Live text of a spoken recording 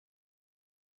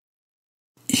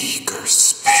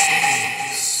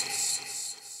space.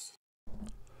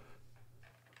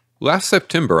 Last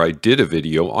September, I did a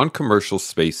video on commercial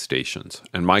space stations,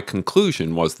 and my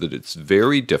conclusion was that it's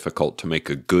very difficult to make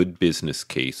a good business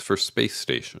case for space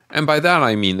station. And by that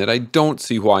I mean that I don't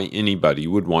see why anybody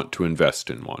would want to invest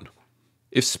in one.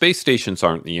 If space stations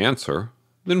aren't the answer,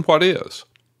 then what is?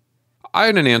 I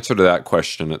had an answer to that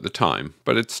question at the time,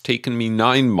 but it's taken me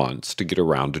 9 months to get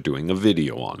around to doing a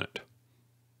video on it.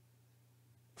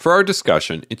 For our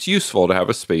discussion, it's useful to have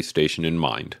a space station in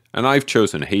mind, and I've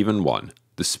chosen Haven 1,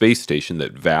 the space station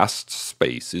that vast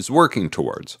space is working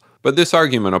towards, but this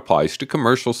argument applies to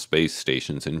commercial space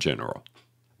stations in general.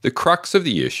 The crux of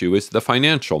the issue is the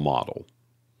financial model.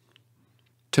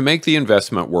 To make the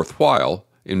investment worthwhile,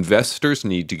 investors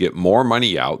need to get more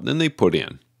money out than they put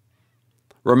in.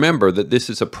 Remember that this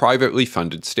is a privately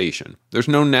funded station. There's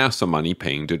no NASA money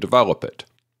paying to develop it.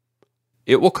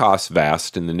 It will cost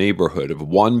VAST in the neighborhood of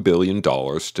 $1 billion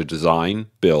to design,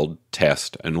 build,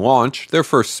 test, and launch their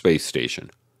first space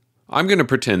station. I'm going to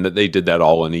pretend that they did that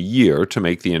all in a year to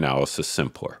make the analysis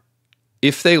simpler.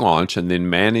 If they launch and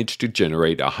then manage to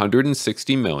generate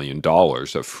 $160 million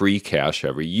of free cash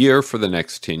every year for the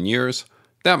next 10 years,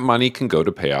 that money can go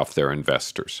to pay off their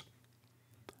investors.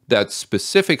 That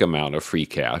specific amount of free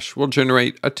cash will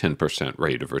generate a 10%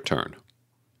 rate of return.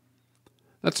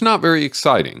 That's not very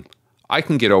exciting. I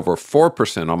can get over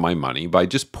 4% on my money by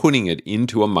just putting it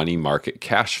into a money market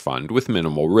cash fund with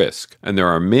minimal risk, and there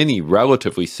are many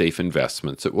relatively safe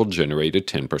investments that will generate a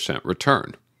 10%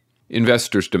 return.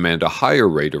 Investors demand a higher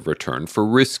rate of return for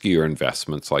riskier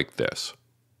investments like this.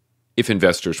 If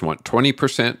investors want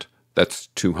 20%, that's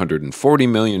 $240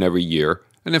 million every year,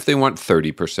 and if they want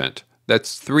 30%,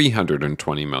 that's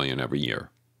 $320 million every year.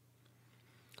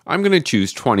 I'm going to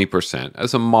choose 20%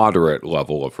 as a moderate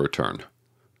level of return.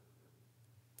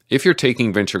 If you're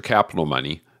taking venture capital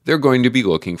money, they're going to be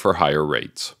looking for higher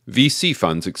rates. VC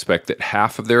funds expect that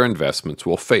half of their investments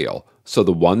will fail, so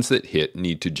the ones that hit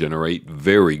need to generate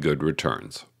very good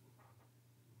returns.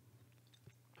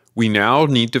 We now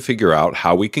need to figure out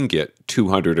how we can get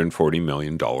 $240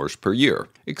 million per year,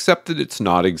 except that it's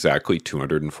not exactly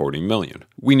 $240 million.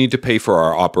 We need to pay for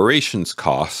our operations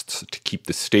costs to keep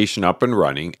the station up and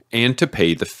running, and to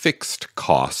pay the fixed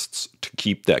costs to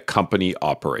keep that company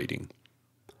operating.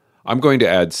 I'm going to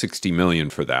add $60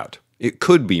 million for that. It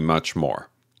could be much more.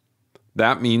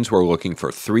 That means we're looking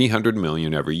for $300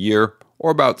 million every year,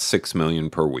 or about $6 million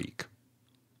per week.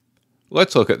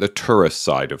 Let's look at the tourist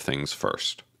side of things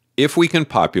first. If we can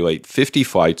populate 50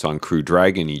 flights on Crew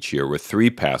Dragon each year with 3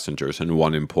 passengers and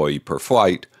 1 employee per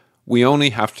flight, we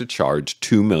only have to charge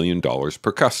 $2 million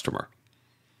per customer.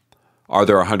 Are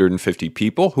there 150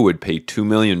 people who would pay $2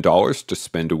 million to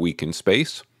spend a week in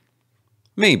space?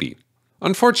 Maybe.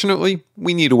 Unfortunately,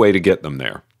 we need a way to get them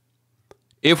there.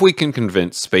 If we can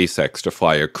convince SpaceX to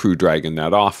fly a Crew Dragon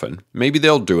that often, maybe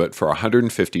they'll do it for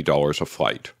 $150 a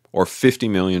flight, or $50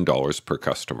 million per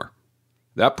customer.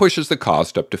 That pushes the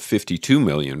cost up to $52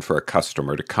 million for a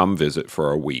customer to come visit for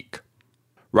a week.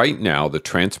 Right now, the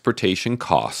transportation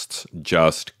costs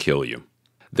just kill you.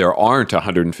 There aren't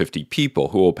 150 people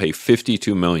who will pay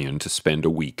 $52 million to spend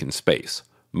a week in space,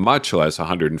 much less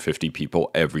 150 people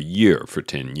every year for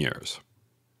 10 years.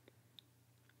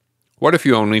 What if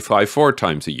you only fly 4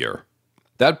 times a year?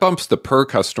 That bumps the per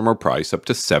customer price up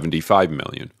to $75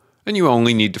 million, and you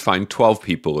only need to find 12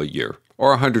 people a year, or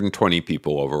 120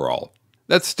 people overall.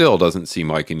 That still doesn't seem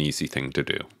like an easy thing to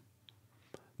do.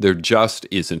 There just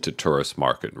isn't a tourist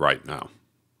market right now.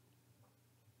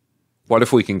 What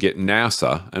if we can get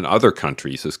NASA and other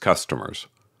countries as customers?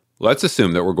 Let's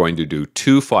assume that we're going to do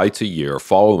 2 flights a year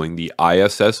following the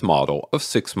ISS model of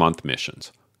 6-month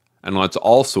missions. And let's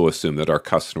also assume that our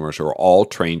customers are all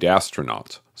trained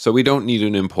astronauts, so we don't need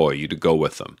an employee to go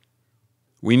with them.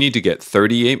 We need to get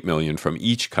 $38 million from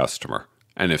each customer.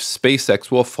 And if SpaceX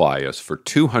will fly us for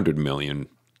 $200 million,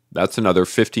 that's another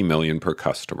 $50 million per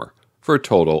customer, for a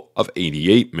total of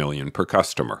 $88 million per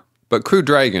customer. But Crew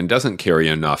Dragon doesn't carry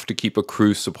enough to keep a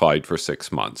crew supplied for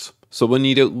 6 months, so we'll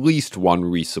need at least 1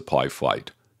 resupply flight,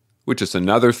 which is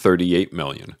another $38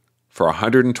 million, for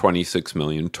 $126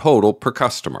 million total per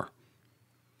customer.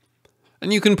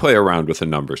 And you can play around with the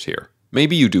numbers here.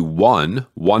 Maybe you do 1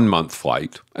 one-month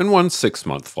flight and 1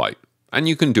 6-month flight, and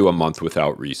you can do a month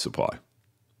without resupply.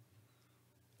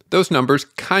 Those numbers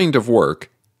kind of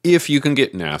work if you can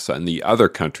get NASA and the other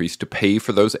countries to pay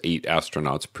for those 8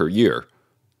 astronauts per year.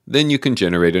 Then you can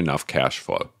generate enough cash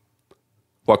flow.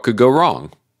 What could go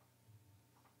wrong?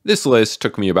 This list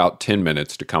took me about 10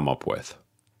 minutes to come up with.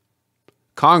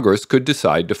 Congress could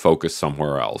decide to focus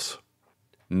somewhere else.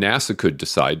 NASA could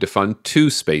decide to fund 2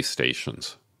 space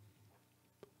stations.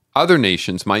 Other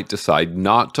nations might decide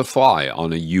not to fly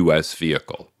on a US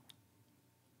vehicle.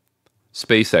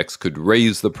 SpaceX could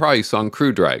raise the price on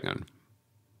Crew Dragon.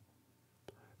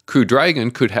 Crew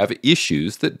Dragon could have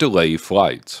issues that delay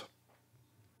flights.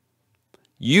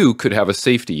 You could have a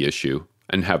safety issue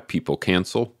and have people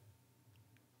cancel.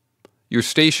 Your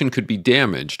station could be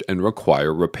damaged and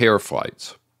require repair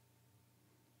flights.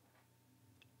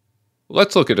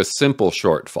 Let's look at a simple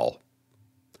shortfall.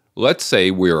 Let's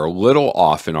say we're a little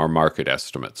off in our market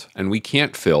estimates and we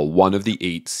can't fill one of the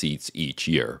 8 seats each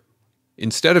year.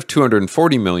 Instead of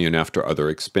 $240 million after other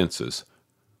expenses,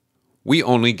 we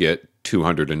only get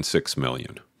 $206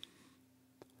 million.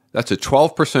 That's a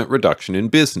 12% reduction in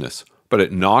business, but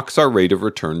it knocks our rate of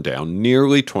return down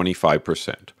nearly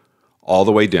 25%, all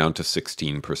the way down to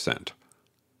 16%.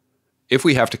 If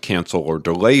we have to cancel or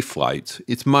delay flights,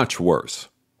 it's much worse.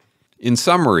 In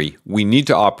summary, we need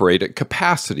to operate at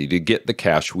capacity to get the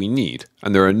cash we need,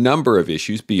 and there are a number of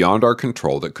issues beyond our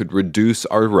control that could reduce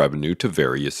our revenue to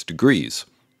various degrees.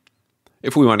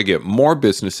 If we want to get more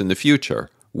business in the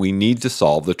future, we need to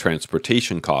solve the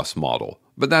transportation cost model,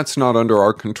 but that's not under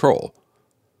our control.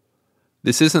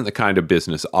 This isn't the kind of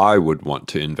business I would want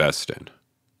to invest in.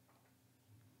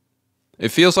 It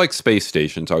feels like space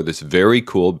stations are this very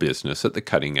cool business at the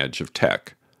cutting edge of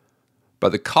tech.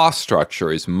 But the cost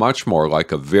structure is much more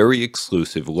like a very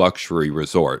exclusive luxury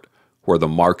resort where the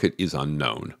market is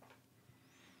unknown.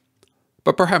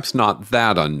 But perhaps not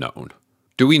that unknown.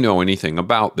 Do we know anything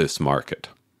about this market?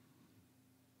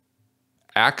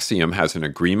 Axiom has an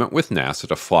agreement with NASA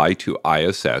to fly to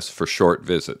ISS for short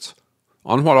visits,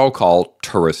 on what I'll call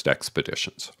tourist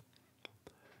expeditions.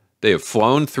 They have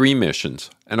flown 3 missions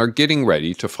and are getting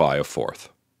ready to fly a 4th.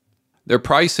 Their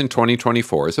price in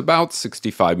 2024 is about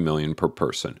 $65 million per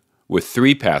person, with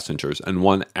 3 passengers and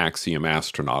 1 Axiom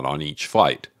astronaut on each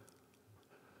flight.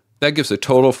 That gives a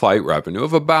total flight revenue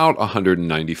of about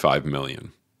 $195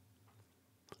 million.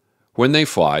 When they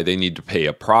fly, they need to pay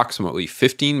approximately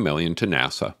 $15 million to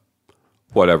NASA,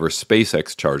 whatever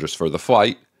SpaceX charges for the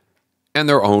flight, and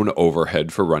their own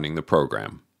overhead for running the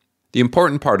program. The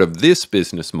important part of this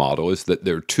business model is that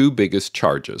their 2 biggest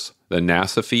charges, the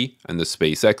NASA fee and the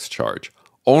SpaceX charge,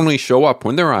 only show up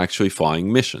when they're actually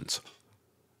flying missions.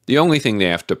 The only thing they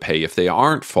have to pay if they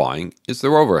aren't flying is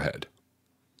their overhead.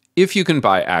 If you can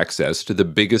buy access to the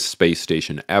biggest space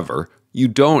station ever, you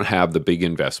don't have the big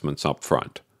investments up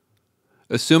front.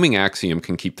 Assuming Axiom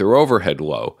can keep their overhead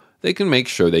low, they can make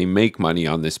sure they make money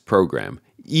on this program,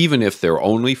 even if they're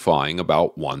only flying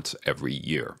about once every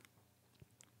year.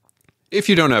 If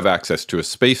you don't have access to a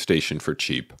space station for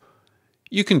cheap,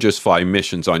 you can just fly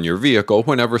missions on your vehicle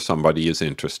whenever somebody is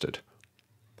interested.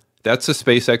 That's the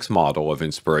SpaceX model of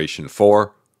Inspiration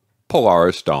 4,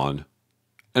 Polaris Dawn,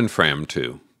 and Fram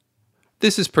 2.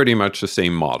 This is pretty much the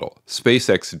same model.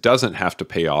 SpaceX doesn't have to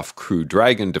pay off Crew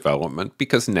Dragon development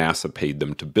because NASA paid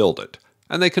them to build it,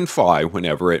 and they can fly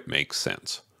whenever it makes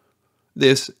sense.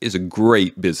 This is a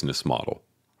great business model.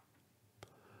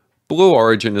 Blue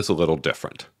Origin is a little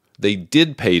different. They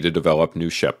did pay to develop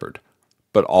New Shepard,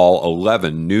 but all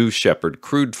 11 New Shepard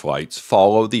crewed flights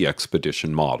follow the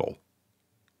expedition model.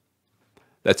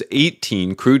 That's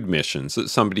 18 crewed missions that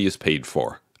somebody is paid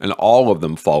for, and all of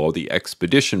them follow the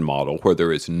expedition model where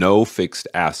there is no fixed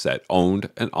asset owned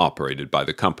and operated by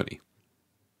the company.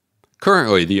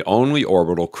 Currently, the only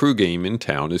orbital crew game in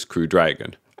town is Crew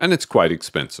Dragon, and it's quite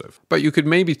expensive. But you could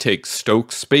maybe take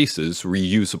Stoke Space's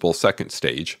reusable second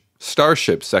stage,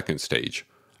 Starship's second stage,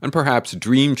 and perhaps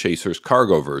Dream Chaser's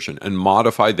cargo version and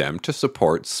modify them to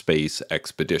support space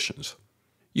expeditions.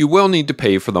 You will need to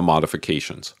pay for the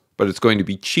modifications, but it's going to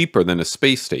be cheaper than a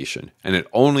space station, and it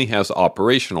only has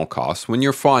operational costs when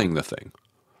you're flying the thing.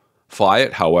 Fly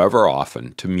it however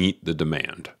often to meet the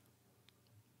demand.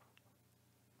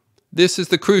 This is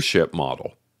the cruise ship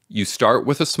model. You start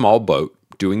with a small boat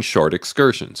doing short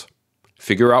excursions.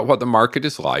 Figure out what the market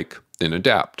is like, then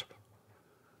adapt.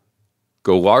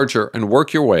 Go larger and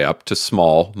work your way up to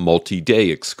small, multi-day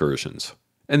excursions.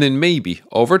 And then maybe,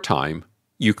 over time,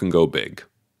 you can go big.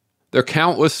 There are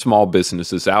countless small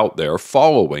businesses out there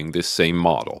following this same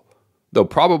model, though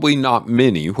probably not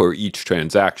many where each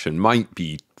transaction might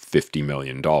be $50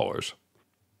 million.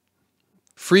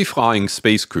 Free-flying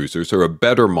space cruisers are a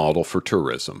better model for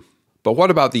tourism. But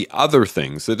what about the other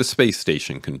things that a space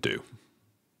station can do?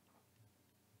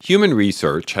 Human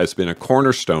research has been a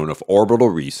cornerstone of orbital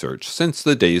research since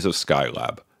the days of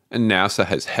Skylab, and NASA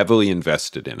has heavily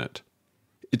invested in it.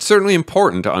 It's certainly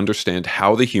important to understand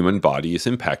how the human body is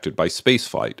impacted by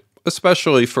spaceflight,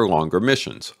 especially for longer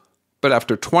missions. But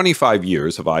after 25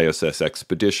 years of ISS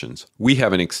expeditions, we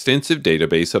have an extensive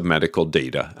database of medical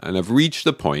data and have reached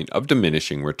the point of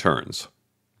diminishing returns.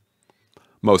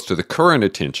 Most of the current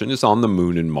attention is on the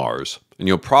Moon and Mars, and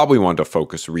you'll probably want to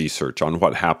focus research on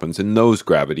what happens in those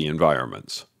gravity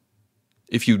environments.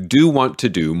 If you do want to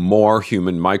do more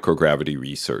human microgravity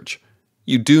research,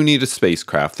 you do need a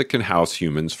spacecraft that can house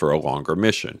humans for a longer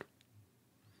mission.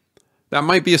 That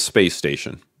might be a space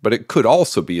station, but it could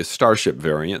also be a Starship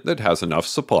variant that has enough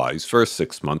supplies for a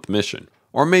 6-month mission,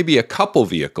 or maybe a couple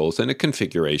vehicles in a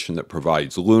configuration that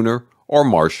provides lunar or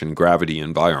Martian gravity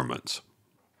environments.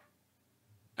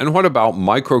 And what about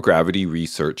microgravity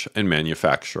research and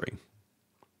manufacturing?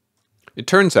 It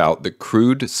turns out that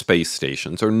crewed space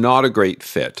stations are not a great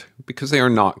fit because they are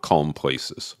not calm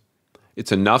places.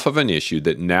 It's enough of an issue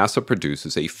that NASA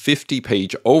produces a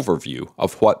 50-page overview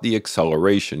of what the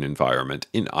acceleration environment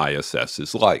in ISS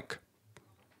is like.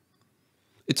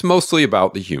 It's mostly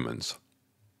about the humans.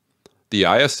 The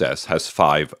ISS has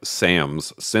 5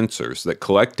 SAMS sensors that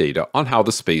collect data on how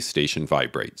the space station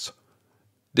vibrates.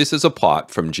 This is a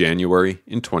plot from January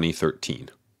in 2013.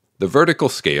 The vertical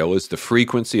scale is the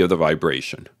frequency of the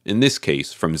vibration, in this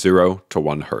case from 0 to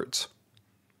 1 Hz.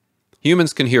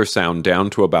 Humans can hear sound down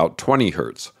to about 20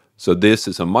 Hz, so this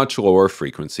is a much lower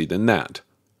frequency than that.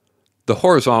 The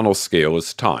horizontal scale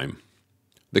is time.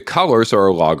 The colors are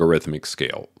a logarithmic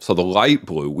scale, so the light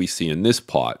blue we see in this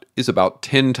plot is about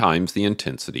 10 times the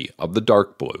intensity of the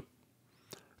dark blue.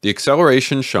 The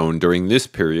acceleration shown during this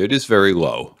period is very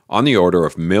low, on the order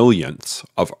of millionths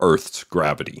of Earth's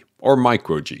gravity, or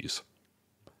micro-Gs.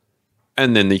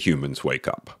 And then the humans wake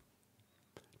up.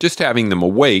 Just having them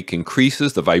awake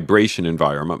increases the vibration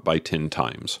environment by 10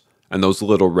 times, and those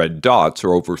little red dots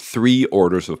are over 3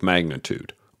 orders of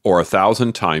magnitude, or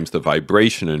 1,000 times the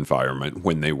vibration environment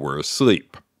when they were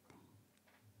asleep.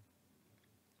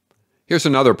 Here's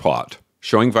another plot,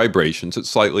 showing vibrations at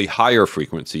slightly higher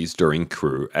frequencies during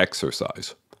crew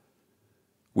exercise.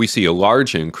 We see a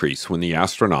large increase when the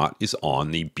astronaut is on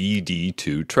the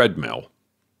BD2 treadmill.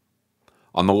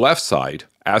 On the left side,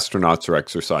 astronauts are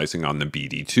exercising on the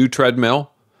BD2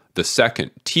 treadmill, the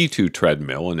second T2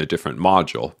 treadmill in a different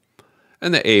module,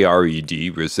 and the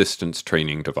ARED resistance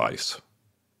training device.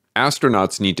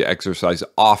 Astronauts need to exercise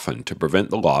often to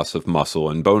prevent the loss of muscle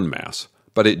and bone mass,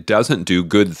 but it doesn't do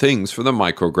good things for the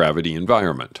microgravity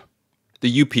environment. The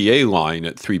UPA line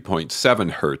at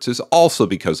 3.7 Hz is also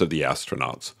because of the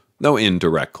astronauts, though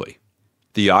indirectly.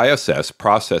 The ISS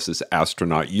processes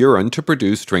astronaut urine to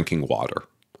produce drinking water.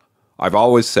 I've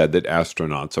always said that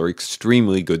astronauts are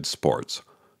extremely good sports,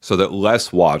 so that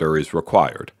less water is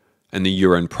required, and the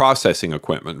urine processing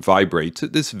equipment vibrates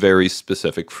at this very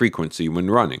specific frequency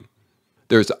when running.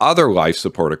 There's other life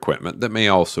support equipment that may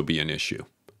also be an issue.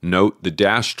 Note the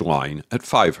dashed line at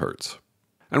 5 Hz.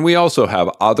 And we also have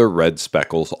other red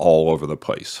speckles all over the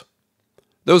place.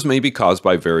 Those may be caused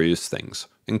by various things,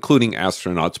 including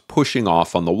astronauts pushing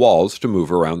off on the walls to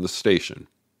move around the station.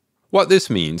 What this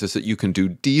means is that you can do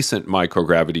decent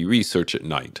microgravity research at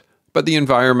night, but the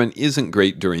environment isn't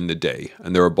great during the day,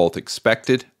 and there are both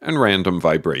expected and random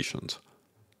vibrations.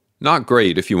 Not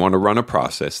great if you want to run a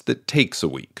process that takes a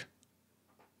week.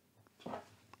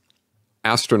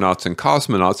 Astronauts and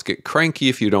cosmonauts get cranky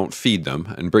if you don't feed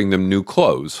them and bring them new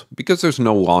clothes because there's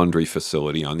no laundry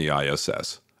facility on the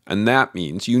ISS, and that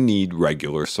means you need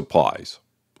regular supplies.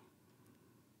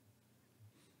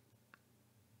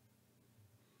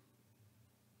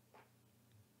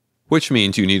 Which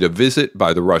means you need a visit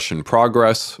by the Russian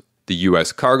Progress, the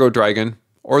US Cargo Dragon,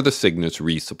 or the Cygnus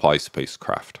resupply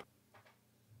spacecraft.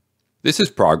 This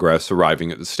is Progress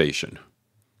arriving at the station.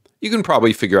 You can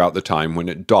probably figure out the time when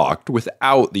it docked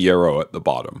without the arrow at the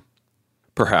bottom.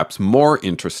 Perhaps more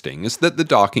interesting is that the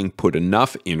docking put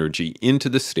enough energy into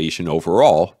the station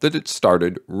overall that it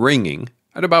started ringing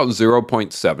at about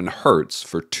 0.7 Hz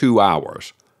for 2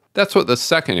 hours. That's what the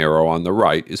second arrow on the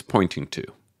right is pointing to.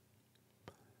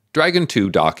 Dragon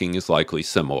 2 docking is likely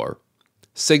similar.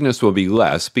 Cygnus will be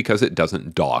less because it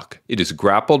doesn't dock. It is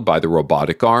grappled by the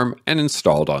robotic arm and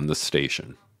installed on the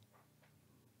station.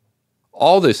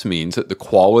 All this means that the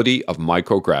quality of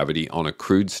microgravity on a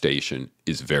crewed station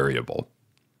is variable.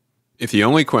 If the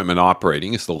only equipment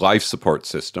operating is the life support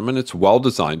system and it's well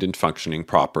designed and functioning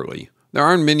properly, there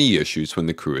aren't many issues when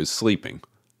the crew is sleeping.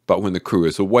 But when the crew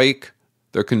is awake,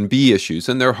 there can be issues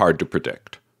and they're hard to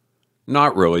predict.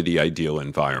 Not really the ideal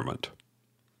environment.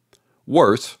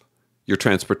 Worse, your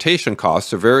transportation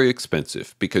costs are very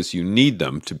expensive because you need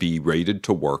them to be rated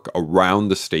to work around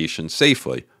the station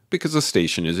safely, because the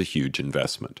station is a huge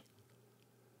investment.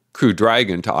 Crew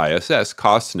Dragon to ISS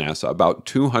costs NASA about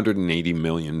 $280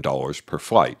 million per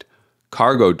flight,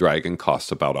 Cargo Dragon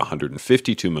costs about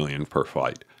 $152 million per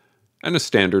flight, and a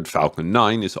standard Falcon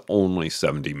 9 is only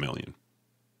 $70 million.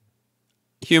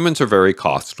 Humans are very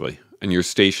costly, and your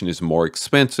station is more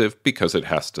expensive because it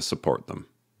has to support them.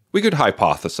 We could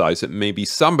hypothesize that maybe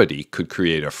somebody could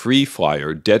create a free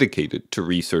flyer dedicated to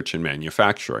research and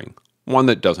manufacturing, one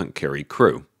that doesn't carry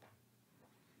crew.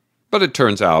 But it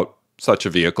turns out such a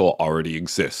vehicle already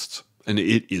exists, and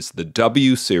it is the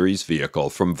W-Series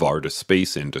vehicle from Varda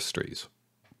Space Industries.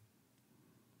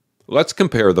 Let's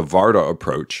compare the Varda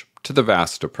approach to the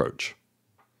VAST approach.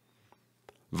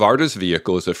 Varda's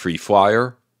vehicle is a free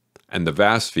flyer, and the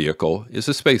VAST vehicle is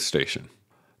a space station.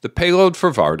 The payload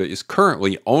for Varda is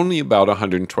currently only about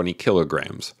 120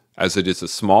 kilograms, as it is a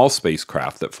small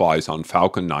spacecraft that flies on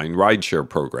Falcon 9 rideshare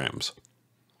programs.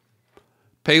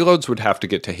 Payloads would have to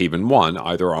get to Haven 1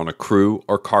 either on a crew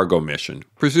or cargo mission,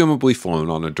 presumably flown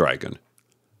on a Dragon.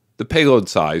 The payload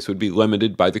size would be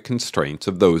limited by the constraints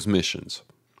of those missions.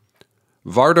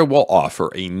 Varda will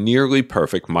offer a nearly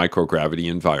perfect microgravity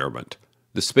environment.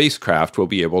 The spacecraft will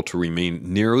be able to remain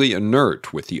nearly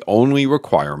inert with the only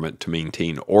requirement to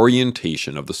maintain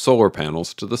orientation of the solar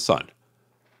panels to the Sun.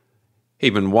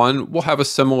 Haven 1 will have a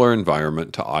similar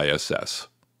environment to ISS.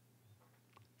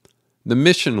 The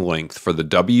mission length for the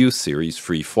W-Series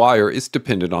free flyer is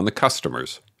dependent on the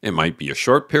customers. It might be a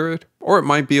short period, or it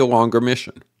might be a longer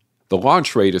mission. The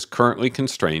launch rate is currently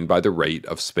constrained by the rate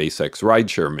of SpaceX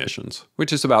rideshare missions,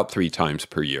 which is about 3 times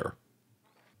per year.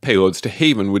 Payloads to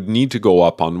Haven would need to go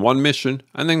up on one mission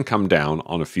and then come down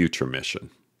on a future mission.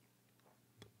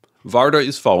 Varda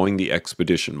is following the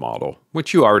expedition model,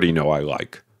 which you already know I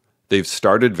like. They've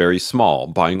started very small,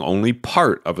 buying only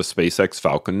part of a SpaceX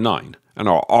Falcon 9, and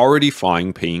are already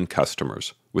flying paying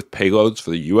customers, with payloads for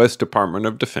the US Department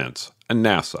of Defense and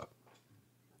NASA.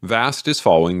 VAST is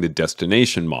following the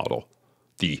destination model,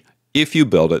 the if you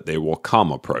build it they will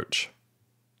come approach.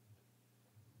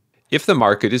 If the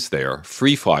market is there,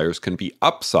 free flyers can be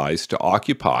upsized to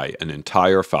occupy an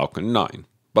entire Falcon 9,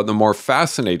 but the more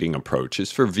fascinating approach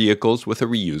is for vehicles with a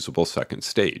reusable second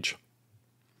stage.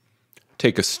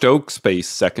 Take a Stoke Space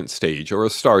second stage or a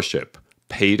Starship,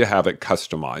 pay to have it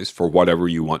customized for whatever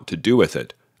you want to do with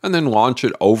it, and then launch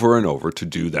it over and over to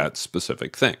do that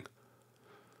specific thing.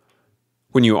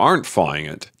 When you aren't flying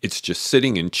it, it's just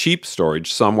sitting in cheap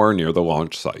storage somewhere near the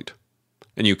launch site,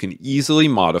 and you can easily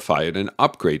modify it and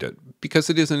upgrade it because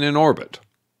it isn't in orbit.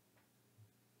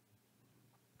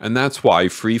 And that's why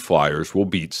free flyers will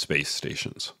beat space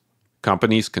stations.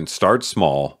 Companies can start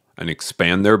small and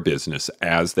expand their business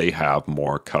as they have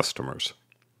more customers.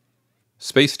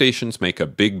 Space stations make a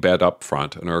big bet up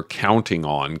front and are counting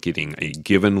on getting a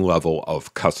given level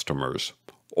of customers,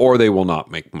 or they will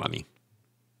not make money.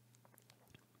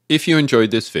 If you enjoyed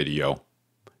this video,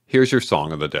 here's your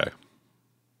song of the day.